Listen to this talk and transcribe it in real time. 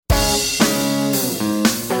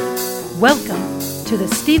Welcome to the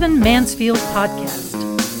Stephen Mansfield Podcast.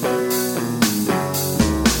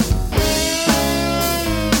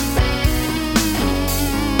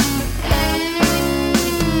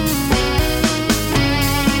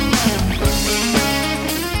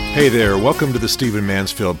 Hey there, welcome to the Stephen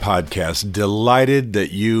Mansfield Podcast. Delighted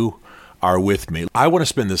that you are with me. I want to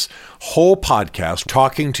spend this whole podcast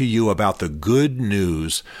talking to you about the good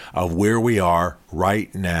news of where we are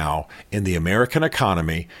right now in the American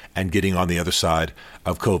economy and getting on the other side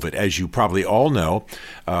of COVID. As you probably all know,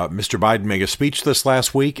 Mr. Biden made a speech this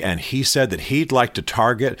last week, and he said that he'd like to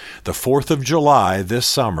target the 4th of July this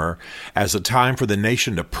summer as a time for the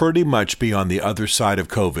nation to pretty much be on the other side of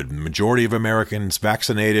COVID. The majority of Americans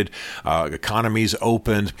vaccinated, economies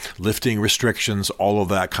opened, lifting restrictions, all of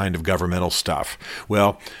that kind of governmental stuff.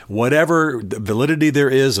 Well, whatever validity there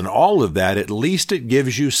is in all of that, at least it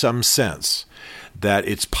gives you some sense that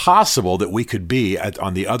it's possible that we could be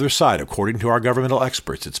on the other side, according to our governmental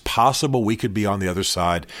experts. It's possible we could be on the other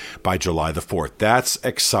side by July the 4th. That's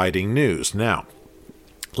exciting news. Now,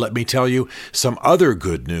 let me tell you some other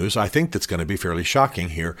good news. I think that's going to be fairly shocking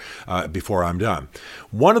here before I'm done.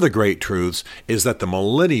 One of the great truths is that the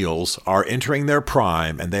millennials are entering their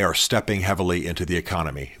prime and they are stepping heavily into the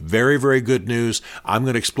economy. Very, very good news. I'm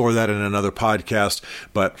going to explore that in another podcast,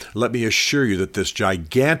 but let me assure you that this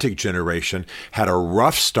gigantic generation had a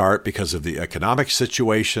rough start because of the economic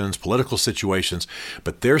situations, political situations,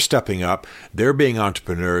 but they're stepping up. They're being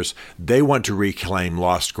entrepreneurs. They want to reclaim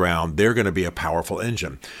lost ground. They're going to be a powerful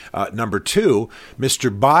engine. Number two,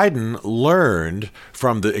 Mr. Biden learned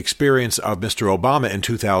from the experience of Mr. Obama in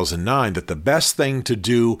 2009 that the best thing to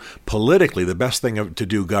do politically, the best thing to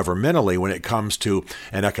do governmentally when it comes to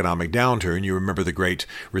an economic downturn, you remember the Great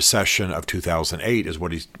Recession of 2008 is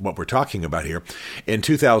what we're talking about here. In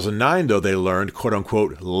 2009, though, they learned, quote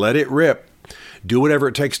unquote, let it rip. Do whatever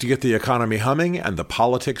it takes to get the economy humming, and the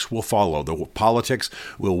politics will follow. The politics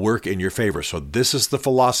will work in your favor. So this is the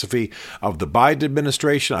philosophy of the Biden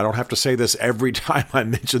administration. I don't have to say this every time I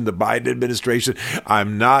mention the Biden administration.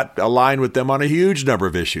 I'm not aligned with them on a huge number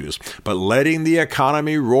of issues. But letting the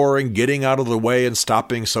economy roar and getting out of the way and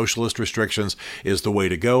stopping socialist restrictions is the way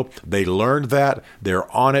to go. They learned that.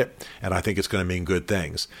 They're on it. And I think it's going to mean good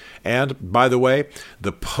things. And by the way,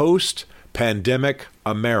 the post-pandemic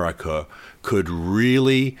America could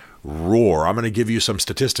really roar. I'm going to give you some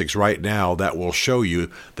statistics right now that will show you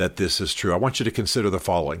that this is true. I want you to consider the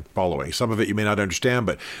following. Some of it you may not understand,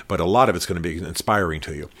 but a lot of it's going to be inspiring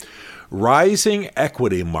to you. Rising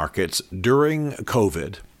equity markets during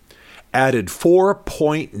COVID added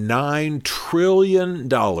 $4.9 trillion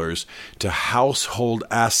to household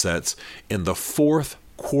assets in the fourth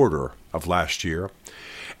quarter of last year.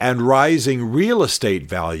 And rising real estate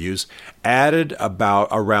values added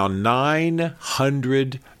around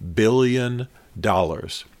 $900 billion.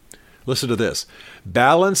 Listen to this.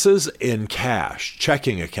 Balances in cash,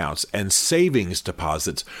 checking accounts, and savings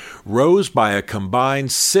deposits rose by a combined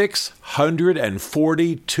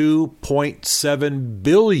 $642.7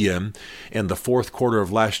 billion in the fourth quarter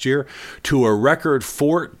of last year to a record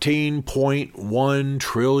 $14.1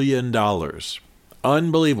 trillion.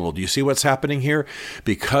 Unbelievable. Do you see what's happening here?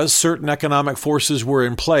 Because certain economic forces were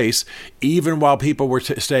in place, even while people were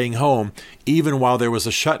staying home, even while there was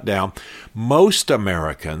a shutdown, most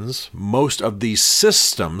Americans, most of these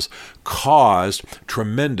systems caused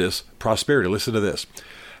tremendous prosperity. Listen to this.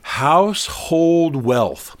 Household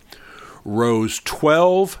wealth rose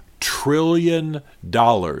 $12 trillion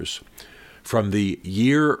from the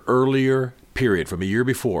year earlier period, from a year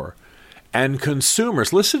before. And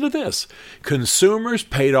consumers, listen to this. Consumers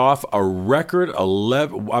paid off a record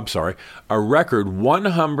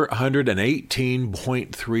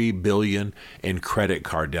 $118.3 billion in credit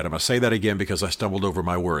card debt. I'm going to say that again because I stumbled over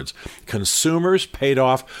my words. Consumers paid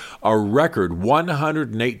off a record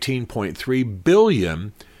 $118.3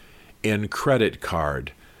 billion in credit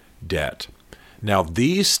card debt. Now,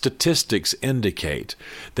 these statistics indicate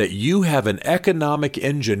that you have an economic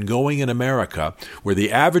engine going in America where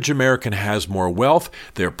the average American has more wealth,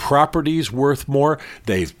 their property's worth more,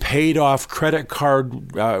 they've paid off credit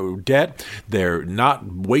card debt, they're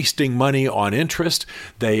not wasting money on interest,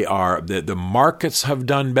 the markets have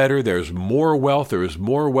done better, there's more wealth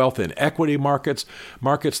in equity markets,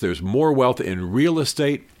 there's more wealth in real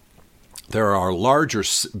estate. There are larger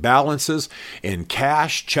balances in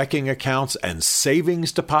cash, checking accounts, and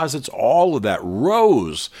savings deposits. All of that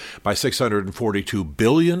rose by $642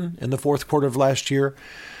 billion in the fourth quarter of last year.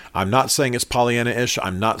 I'm not saying it's Pollyanna-ish.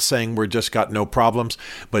 I'm not saying we're just got no problems.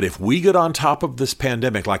 But if we get on top of this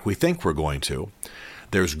pandemic like we think we're going to,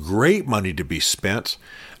 there's great money to be spent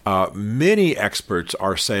Many experts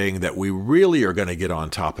are saying that we really are going to get on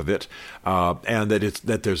top of it, and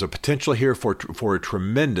that there's a potential here for a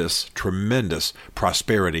tremendous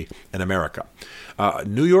prosperity in America.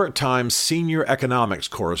 New York Times senior economics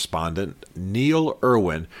correspondent Neil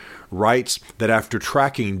Irwin writes that after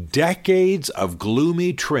tracking decades of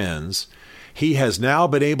gloomy trends, he has now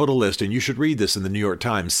been able to list, and you should read this in the New York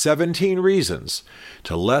Times, 17 reasons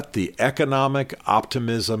to let the economic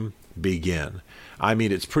optimism begin. I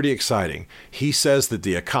mean, it's pretty exciting. He says that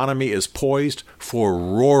the economy is poised for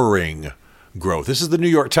roaring growth. This is the New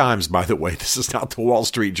York Times, by the way. This is not the Wall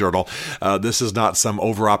Street Journal. This is not some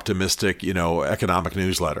over-optimistic, economic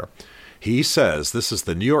newsletter. He says, this is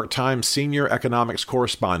the New York Times senior economics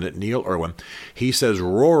correspondent, Neil Irwin. He says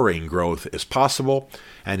roaring growth is possible,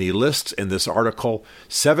 and he lists in this article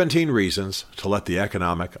 17 reasons to let the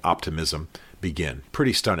economic optimism begin.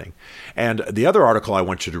 Pretty stunning. And the other article I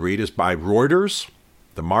want you to read is by Reuters,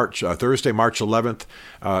 the Thursday, March 11th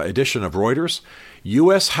edition of Reuters.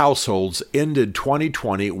 U.S. households ended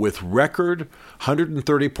 2020 with record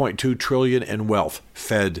 $130.2 trillion in wealth,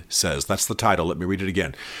 Fed says. That's the title. Let me read it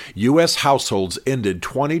again. U.S. households ended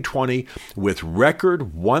 2020 with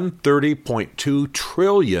record $130.2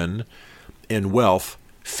 trillion in wealth,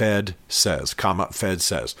 Fed says, Fed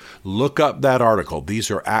says. Look up that article.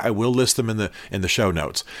 These are, I will list them in the show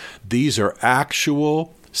notes. These are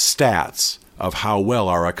actual stats of how well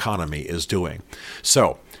our economy is doing.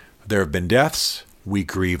 So there have been deaths. We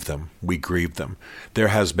grieve them. We grieve them. There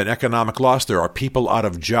has been economic loss. There are people out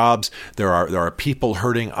of jobs. There are people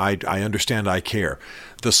hurting. I understand. I care.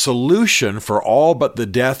 The solution for all but the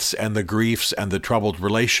deaths and the griefs and the troubled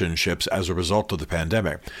relationships as a result of the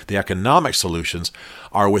pandemic, the economic solutions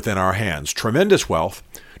are within our hands. Tremendous wealth,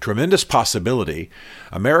 tremendous possibility.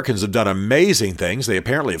 Americans have done amazing things. They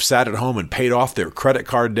apparently have sat at home and paid off their credit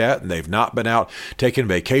card debt, and they've not been out taking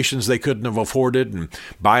vacations they couldn't have afforded and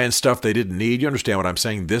buying stuff they didn't need. You understand what I'm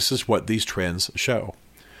saying? This is what these trends show.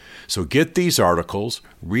 So get these articles,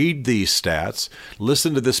 read these stats,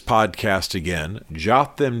 listen to this podcast again,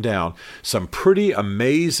 jot them down. Some pretty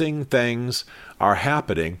amazing things are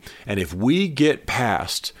happening. And if we get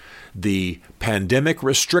past the pandemic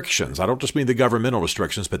restrictions, I don't just mean the governmental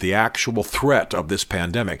restrictions, but the actual threat of this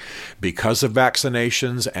pandemic because of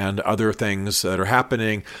vaccinations and other things that are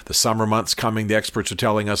happening, the summer months coming, the experts are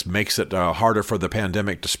telling us, makes it harder for the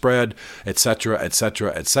pandemic to spread, etc.,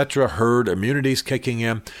 etc., etc. Herd immunity's kicking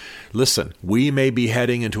in. Listen, we may be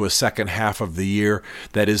heading into a second half of the year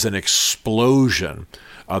that is an explosion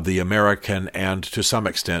of the American and, to some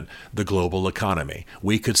extent, the global economy.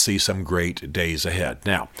 We could see some great days ahead.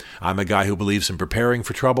 Now, I'm a guy who believes in preparing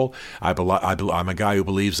for trouble. I'm a guy who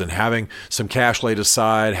believes in having some cash laid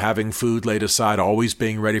aside, having food laid aside, always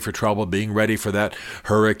being ready for trouble, being ready for that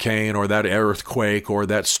hurricane or that earthquake or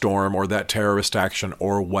that storm or that terrorist action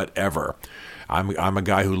or whatever. I'm a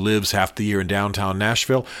guy who lives half the year in downtown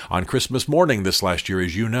Nashville. On Christmas morning this last year,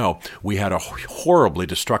 as you know, we had a horribly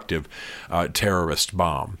destructive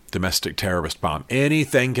domestic terrorist bomb.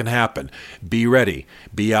 Anything can happen. Be ready.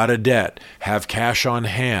 Be out of debt. Have cash on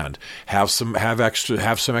hand. Have some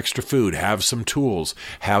extra food. Have some tools.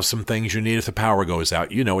 Have some things you need if the power goes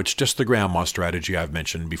out. You know, it's just the grandma strategy I've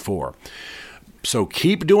mentioned before. So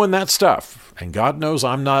keep doing that stuff. And God knows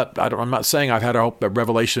I'm not saying I've had a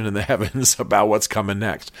revelation in the heavens about what's coming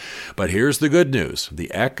next. But here's the good news.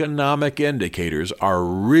 The economic indicators are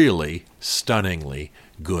really stunningly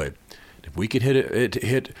good. If we can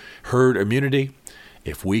hit herd immunity,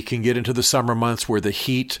 if we can get into the summer months where the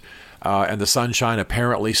heat and the sunshine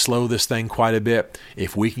apparently slow this thing quite a bit,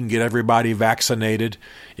 if we can get everybody vaccinated,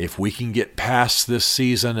 if we can get past this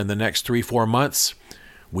season in the next 3-4 months,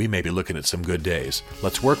 we may be looking at some good days.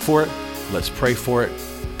 Let's work for it. Let's pray for it,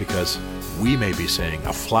 because we may be seeing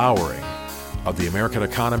a flowering of the American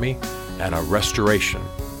economy and a restoration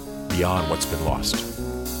beyond what's been lost.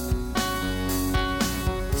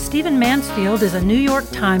 Stephen Mansfield is a New York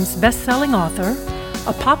Times best-selling author,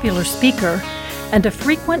 a popular speaker, and a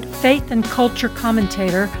frequent faith and culture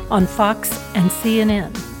commentator on Fox and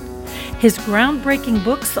CNN. His groundbreaking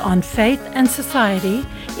books on faith and society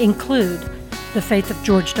include The Faith of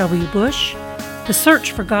George W. Bush, The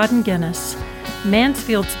Search for God in Guinness,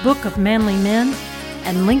 Mansfield's Book of Manly Men,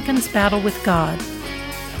 and Lincoln's Battle with God.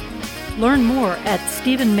 Learn more at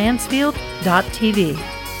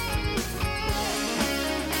stephenmansfield.tv.